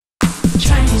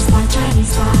pot,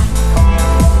 Chinese pot.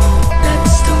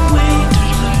 That's the way to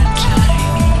learn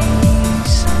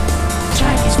Chinese.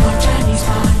 Chinese pot, Chinese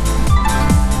pot.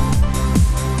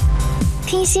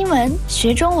 听新闻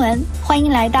学中文，欢迎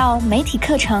来到媒体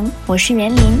课程，我是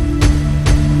袁林。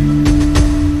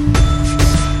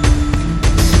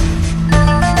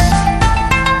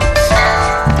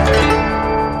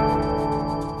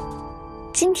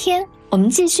今天我们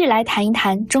继续来谈一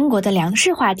谈中国的粮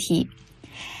食话题。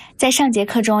在上节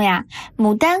课中呀，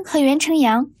牡丹和袁成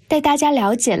阳带大家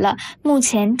了解了目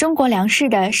前中国粮食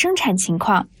的生产情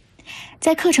况。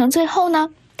在课程最后呢，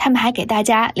他们还给大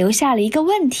家留下了一个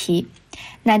问题，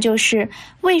那就是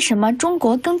为什么中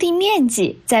国耕地面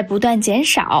积在不断减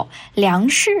少，粮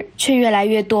食却越来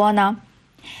越多呢？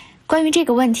关于这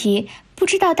个问题，不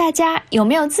知道大家有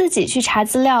没有自己去查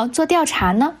资料做调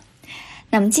查呢？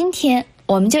那么今天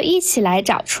我们就一起来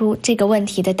找出这个问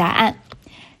题的答案。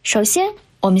首先，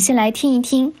我们先来听一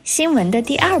听新闻的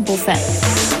第二部分。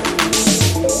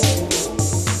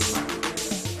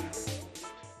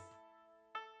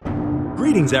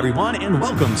Greetings, everyone, and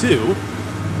welcome to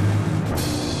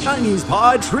Chinese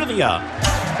Pod Trivia.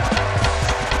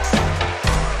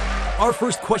 Our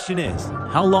first question is,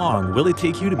 how long will it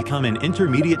take you to become an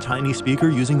intermediate Chinese speaker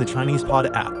using the Chinese Pod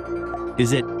app?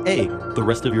 Is it A, the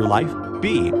rest of your life?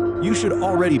 B, you should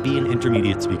already be an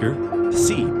intermediate speaker?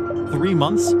 C, 3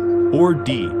 months? Or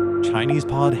D, Chinese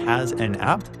Pod has an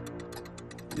app?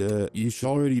 You should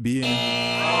already be in.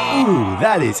 Ooh,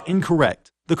 that is incorrect.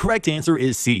 The correct answer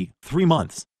is C, 3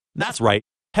 months. That's right.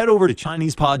 Head over to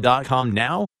ChinesePod.com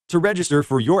now to register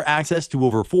for your access to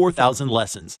over 4,000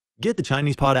 lessons. Get the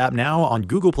Chinese Pod app now on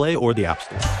Google Play or the App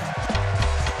Store.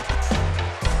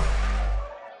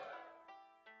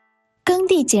 耕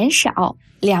地减少，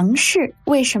粮食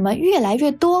为什么越来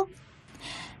越多？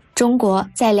中国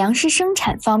在粮食生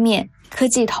产方面科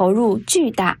技投入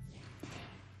巨大。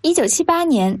1978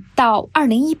年到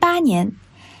2018年，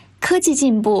科技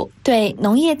进步对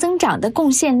农业增长的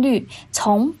贡献率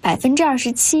从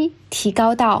 27% 提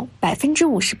高到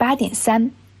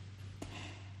 58.3%。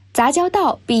杂交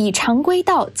稻比常规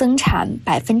稻增产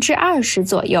 20%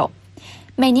 左右，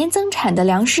每年增产的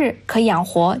粮食可养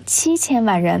活7000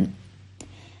万人。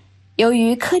由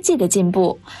于科技的进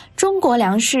步，中国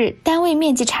粮食单位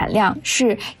面积产量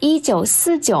是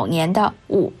1949年的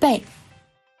5倍。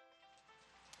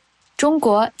中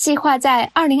国计划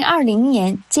在2020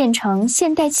年建成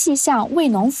现代气象为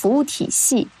农服务体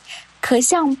系，可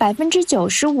向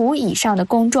 95% 以上的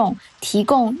公众提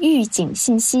供预警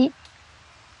信息。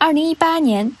2018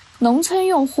年，农村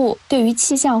用户对于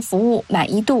气象服务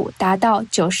满意度达到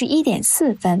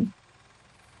 91.4 分。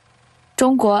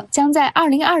中国将在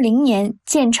2020年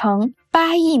建成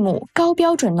8亿亩高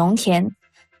标准农田，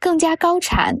更加高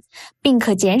产，并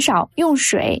可减少用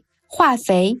水、化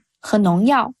肥和农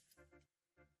药。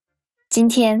今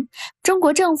天，中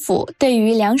国政府对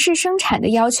于粮食生产的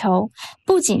要求，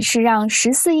不仅是让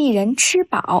14亿人吃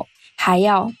饱，还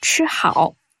要吃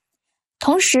好。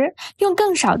同时，用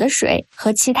更少的水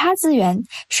和其他资源，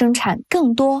生产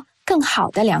更多、更好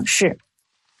的粮食。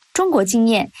中国经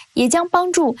验也将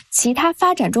帮助其他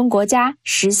发展中国家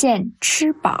实现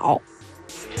吃饱。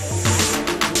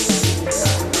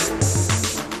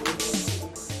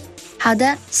好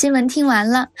的，新闻听完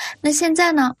了，那现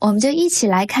在呢，我们就一起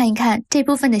来看一看这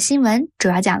部分的新闻主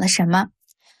要讲了什么。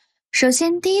首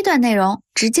先，第一段内容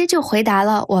直接就回答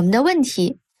了我们的问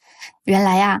题。原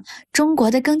来啊，中国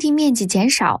的耕地面积减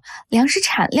少，粮食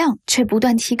产量却不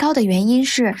断提高的原因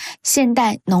是现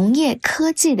代农业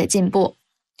科技的进步。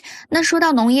那说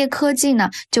到农业科技呢，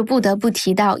就不得不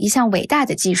提到一项伟大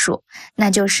的技术，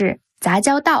那就是杂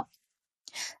交稻。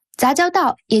杂交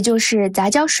稻也就是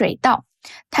杂交水稻，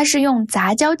它是用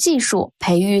杂交技术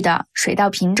培育的水稻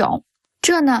品种。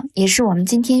这呢，也是我们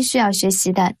今天需要学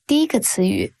习的第一个词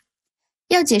语。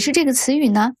要解释这个词语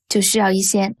呢，就需要一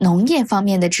些农业方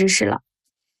面的知识了。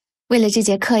为了这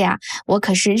节课呀，我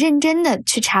可是认真的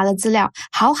去查了资料，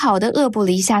好好的恶补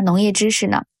了一下农业知识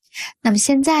呢。那么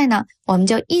现在呢，我们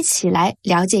就一起来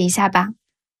了解一下吧。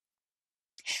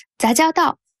杂交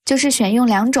稻就是选用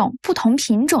2种不同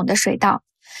品种的水稻，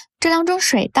这2种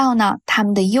水稻呢，它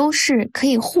们的优势可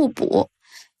以互补。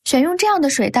选用这样的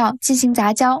水稻进行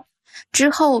杂交之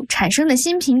后产生的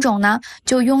新品种呢，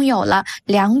就拥有了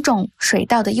2种水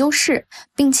稻的优势，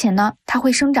并且呢，它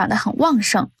会生长得很旺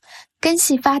盛，根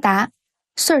系发达，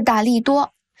穗儿大粒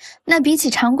多。那比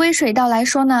起常规水稻来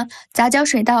说呢，杂交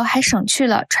水稻还省去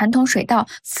了传统水稻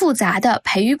复杂的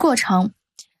培育过程。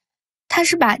它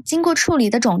是把经过处理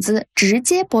的种子直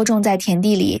接播种在田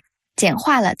地里，简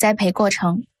化了栽培过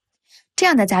程。这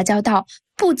样的杂交稻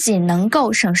不仅能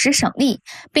够省时省力，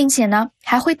并且呢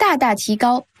还会大大提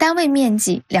高单位面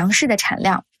积粮食的产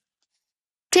量。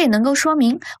这也能够说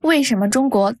明为什么中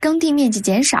国耕地面积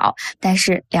减少，但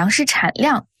是粮食产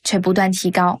量却不断提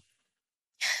高。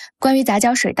关于杂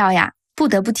交水稻呀，不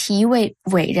得不提一位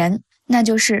伟人，那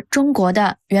就是中国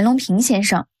的袁隆平先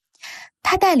生。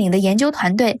他带领的研究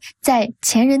团队在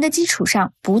前人的基础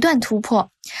上不断突破，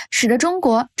使得中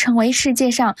国成为世界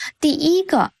上第一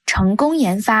个成功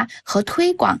研发和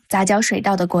推广杂交水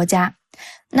稻的国家。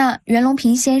那袁隆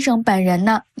平先生本人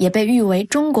呢，也被誉为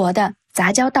中国的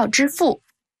杂交稻之父。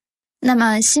那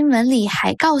么新闻里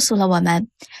还告诉了我们，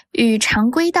与常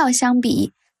规稻相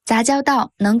比，杂交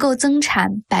稻能够增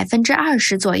产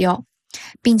 20% 左右，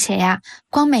并且呀，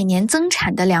光每年增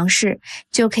产的粮食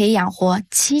就可以养活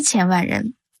7000万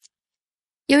人。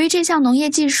由于这项农业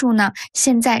技术呢，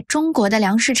现在中国的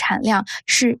粮食产量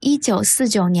是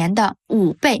1949年的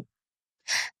5倍，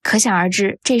可想而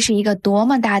知，这是一个多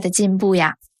么大的进步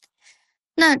呀！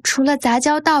那除了杂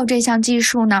交稻这项技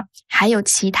术呢，还有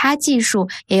其他技术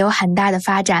也有很大的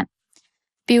发展。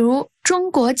比如中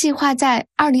国计划在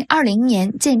2020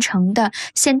年建成的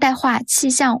现代化气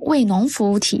象卫农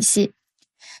服务体系，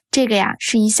这个呀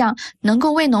是一项能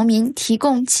够为农民提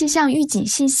供气象预警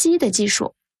信息的技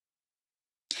术。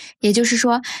也就是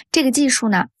说，这个技术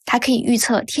呢，它可以预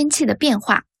测天气的变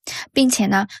化，并且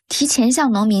呢，提前向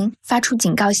农民发出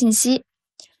警告信息。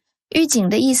预警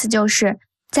的意思就是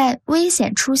在危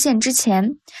险出现之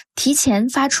前，提前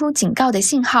发出警告的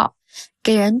信号，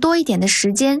给人多一点的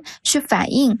时间去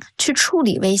反应、去处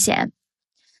理危险。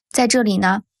在这里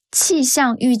呢，气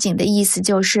象预警的意思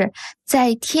就是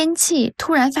在天气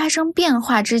突然发生变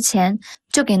化之前，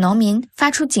就给农民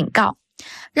发出警告，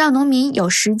让农民有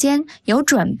时间、有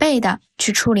准备的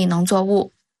去处理农作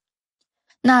物。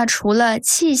那除了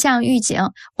气象预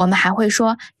警，我们还会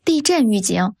说地震预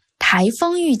警、台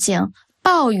风预警、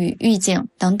暴雨预警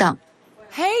等等。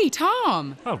 Hey,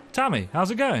 Tom! Oh, Tammy,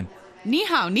 how's it going? Ni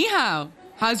hao, ni hao.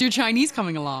 How's your Chinese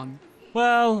coming along?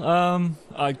 Well,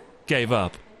 I gave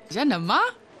up. 真的吗?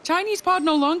 Chinese pod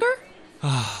no longer?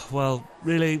 Well,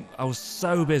 really, I was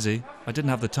so busy, I didn't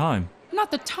have the time.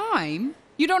 Not the time?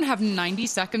 You don't have 90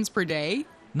 seconds per day?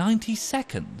 90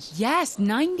 seconds? Yes,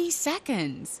 90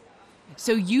 seconds.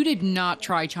 So you did not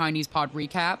try Chinese Pod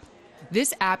Recap?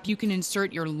 This app, you can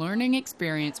insert your learning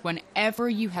experience whenever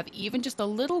you have even just a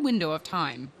little window of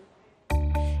time.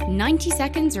 90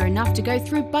 seconds are enough to go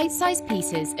through bite-sized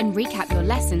pieces and recap your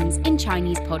lessons in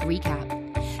Chinese Pod Recap,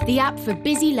 the app for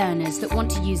busy learners that want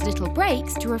to use little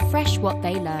breaks to refresh what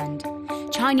they learned.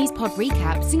 Chinese Pod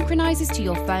Recap synchronizes to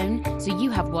your phone so you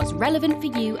have what's relevant for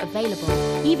you available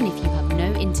even if you have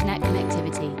no internet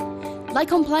connectivity,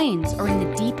 like on planes or in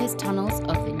the deepest tunnels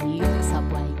of the new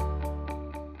subway.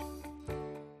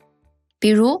 比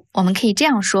如我们可以这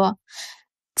样说，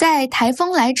在台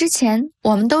风来之前，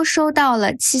我们都收到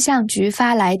了气象局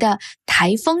发来的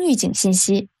台风预警信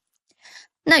息。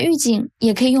那预警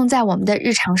也可以用在我们的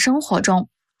日常生活中，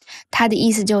它的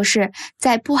意思就是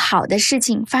在不好的事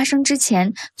情发生之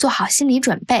前做好心理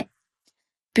准备。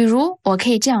比如我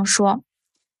可以这样说，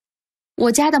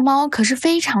我家的猫可是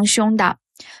非常凶的，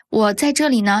我在这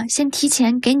里呢先提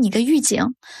前给你个预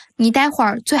警，你待会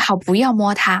儿最好不要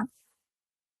摸它。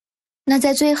那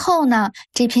在最后呢，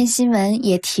这篇新闻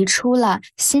也提出了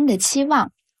新的期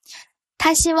望。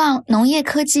他希望农业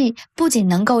科技不仅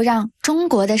能够让中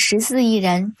国的14亿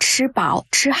人吃饱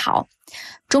吃好，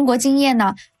中国经验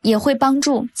呢也会帮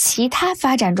助其他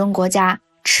发展中国家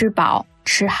吃饱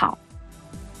吃好。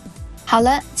好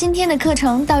了，今天的课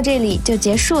程到这里就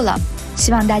结束了，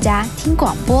希望大家听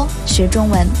广播学中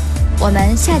文。我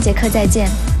们下节课再见。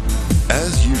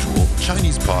As usual,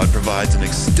 Chinese Pod provides an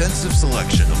extensive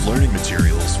selection of learning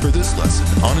materials for this lesson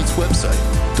on its website,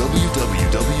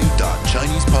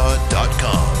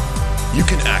 www.chinesepod.com. You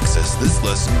can access this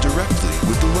lesson directly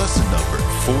with the lesson number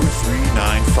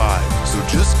 4395. So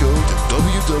just go to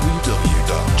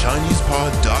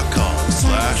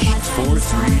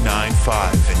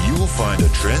www.chinesepod.com/4395 and you will find a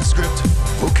transcript,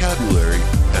 vocabulary,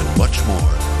 and much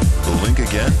more. The link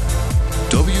again?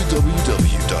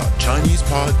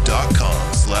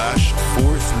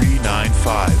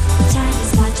 www.chinesepod.com/4395.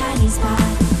 Chinese Pod, Chinese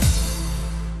Pod.